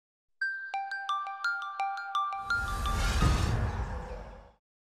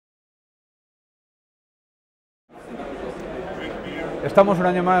Estamos un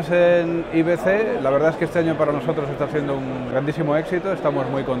año más en IBC, la verdad es que este año para nosotros está siendo un grandísimo éxito, estamos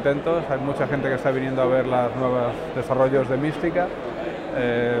muy contentos, hay mucha gente que está viniendo a ver los nuevos desarrollos de Mistika.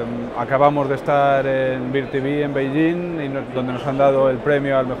 Acabamos de estar en BIRTV en Beijing, donde nos han dado el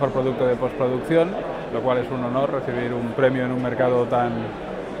premio al mejor producto de postproducción, lo cual es un honor recibir un premio en un mercado tan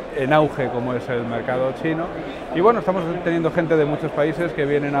en auge como es el mercado chino. Y bueno, estamos teniendo gente de muchos países que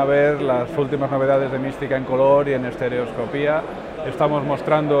vienen a ver las últimas novedades de Mistika en color y en estereoscopía. Estamos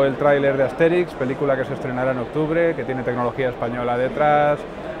mostrando el tráiler de Astérix, película que se estrenará en octubre, que tiene tecnología española detrás.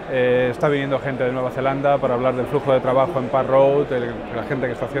 Está viniendo gente de Nueva Zelanda para hablar del flujo de trabajo en Park Road, la gente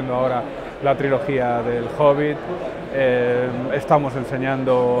que está haciendo ahora la trilogía del Hobbit. Estamos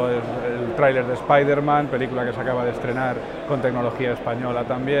enseñando el tráiler de Spiderman, película que se acaba de estrenar con tecnología española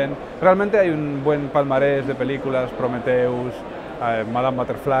también. Realmente hay un buen palmarés de películas, Prometheus, Madame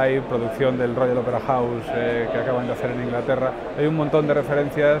Butterfly, producción del Royal Opera House que acaban de hacer en Inglaterra. Hay un montón de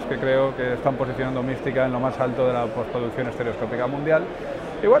referencias que creo que están posicionando Mistika en lo más alto de la postproducción estereoscópica mundial.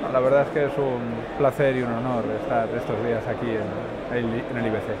 Y bueno, la verdad es que es un placer y un honor estar estos días aquí en el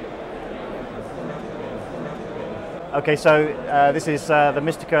IBC. Okay, so this is the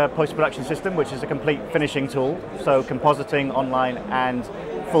Mistika post-production system, which is a complete finishing tool, so compositing, online and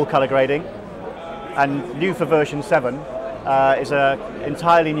full color grading. And new for version 7 is an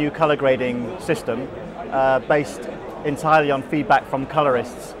entirely new color grading system based entirely on feedback from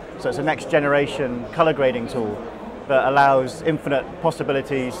colorists. So it's a next generation color grading tool that allows infinite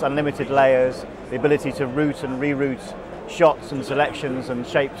possibilities, unlimited layers, the ability to route and reroute shots and selections and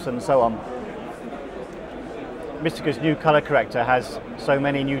shapes and so on. Mistika's new color corrector has so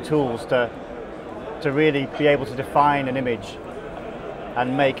many new tools to really be able to define an image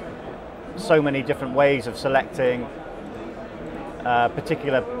and make so many different ways of selecting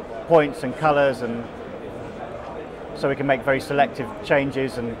particular points and colors, and so we can make very selective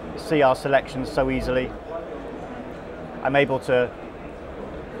changes and see our selections so easily. I'm able to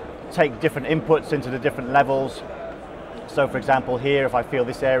take different inputs into the different levels. So for example here, if I feel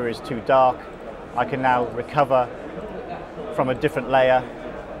this area is too dark, I can now recover from a different layer,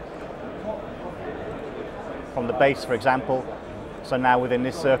 from the base for example. So now within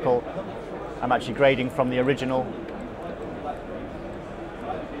this circle, I'm actually grading from the original.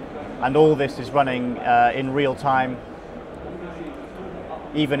 And all this is running in real time,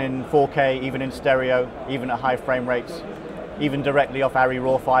 even in 4K, even in stereo, even at high frame rates, even directly off ARRI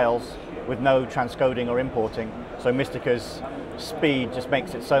raw files with no transcoding or importing. So Mistika's speed just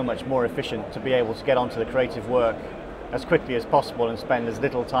makes it so much more efficient to be able to get onto the creative work as quickly as possible and spend as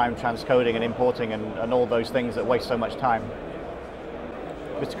little time transcoding and importing and all those things that waste so much time.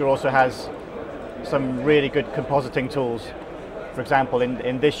 Mistika also has some really good compositing tools. For example,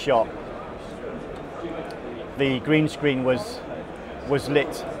 in this shot, the green screen was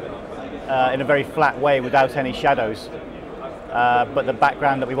lit in a very flat way without any shadows, but the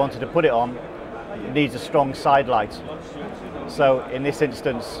background that we wanted to put it on needs a strong side light. So in this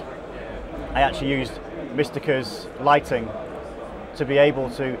instance, I actually used Mistika's lighting to be able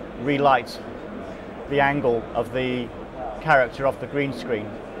to relight the angle of the character off the green screen.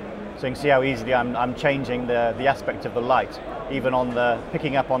 So you can see how easily I'm changing the aspect of the light, even on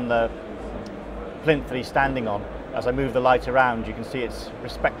picking up on the plinth that he's standing on. As I move the light around, you can see it's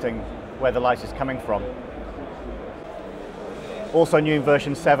respecting where the light is coming from. Also new in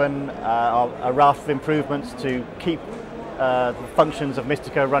version 7 are a raft of improvements to keep the functions of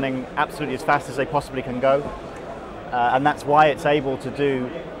Mistika running absolutely as fast as they possibly can go. And that's why it's able to do,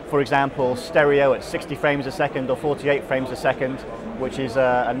 for example, stereo at 60 frames a second or 48 frames a second, which is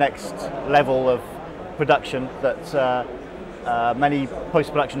a next level of production that many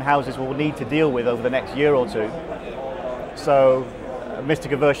post-production houses will need to deal with over the next year or two. So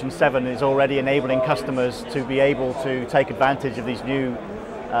Mistika version 7 is already enabling customers to be able to take advantage of these new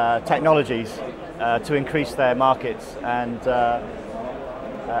technologies to increase their markets and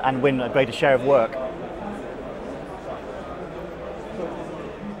win a greater share of work.